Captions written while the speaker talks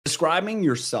describing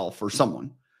yourself or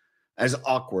someone as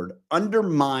awkward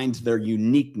undermines their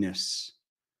uniqueness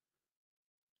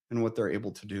and what they're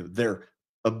able to do, their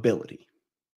ability.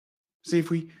 See, if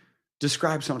we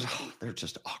describe someone, oh, they're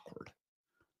just awkward,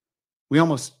 we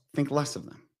almost think less of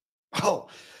them. Oh,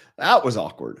 that was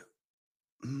awkward.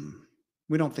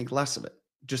 We don't think less of it,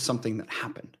 just something that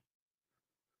happened.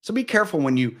 So be careful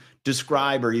when you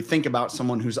describe or you think about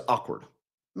someone who's awkward.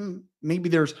 Maybe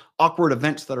there's awkward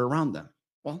events that are around them.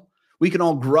 Well, we can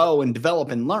all grow and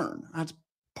develop and learn. That's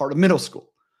part of middle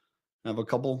school. I have a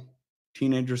couple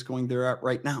teenagers going through that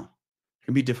right now. It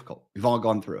can be difficult. We've all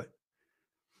gone through it.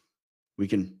 We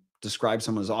can describe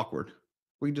someone as awkward.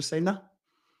 We can just say, no,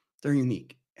 they're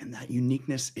unique. And that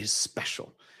uniqueness is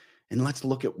special. And let's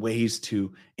look at ways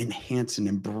to enhance and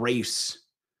embrace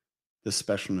the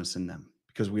specialness in them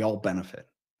because we all benefit.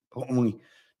 But when we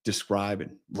describe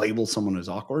and label someone as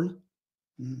awkward,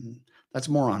 that's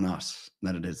more on us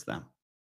than it is them.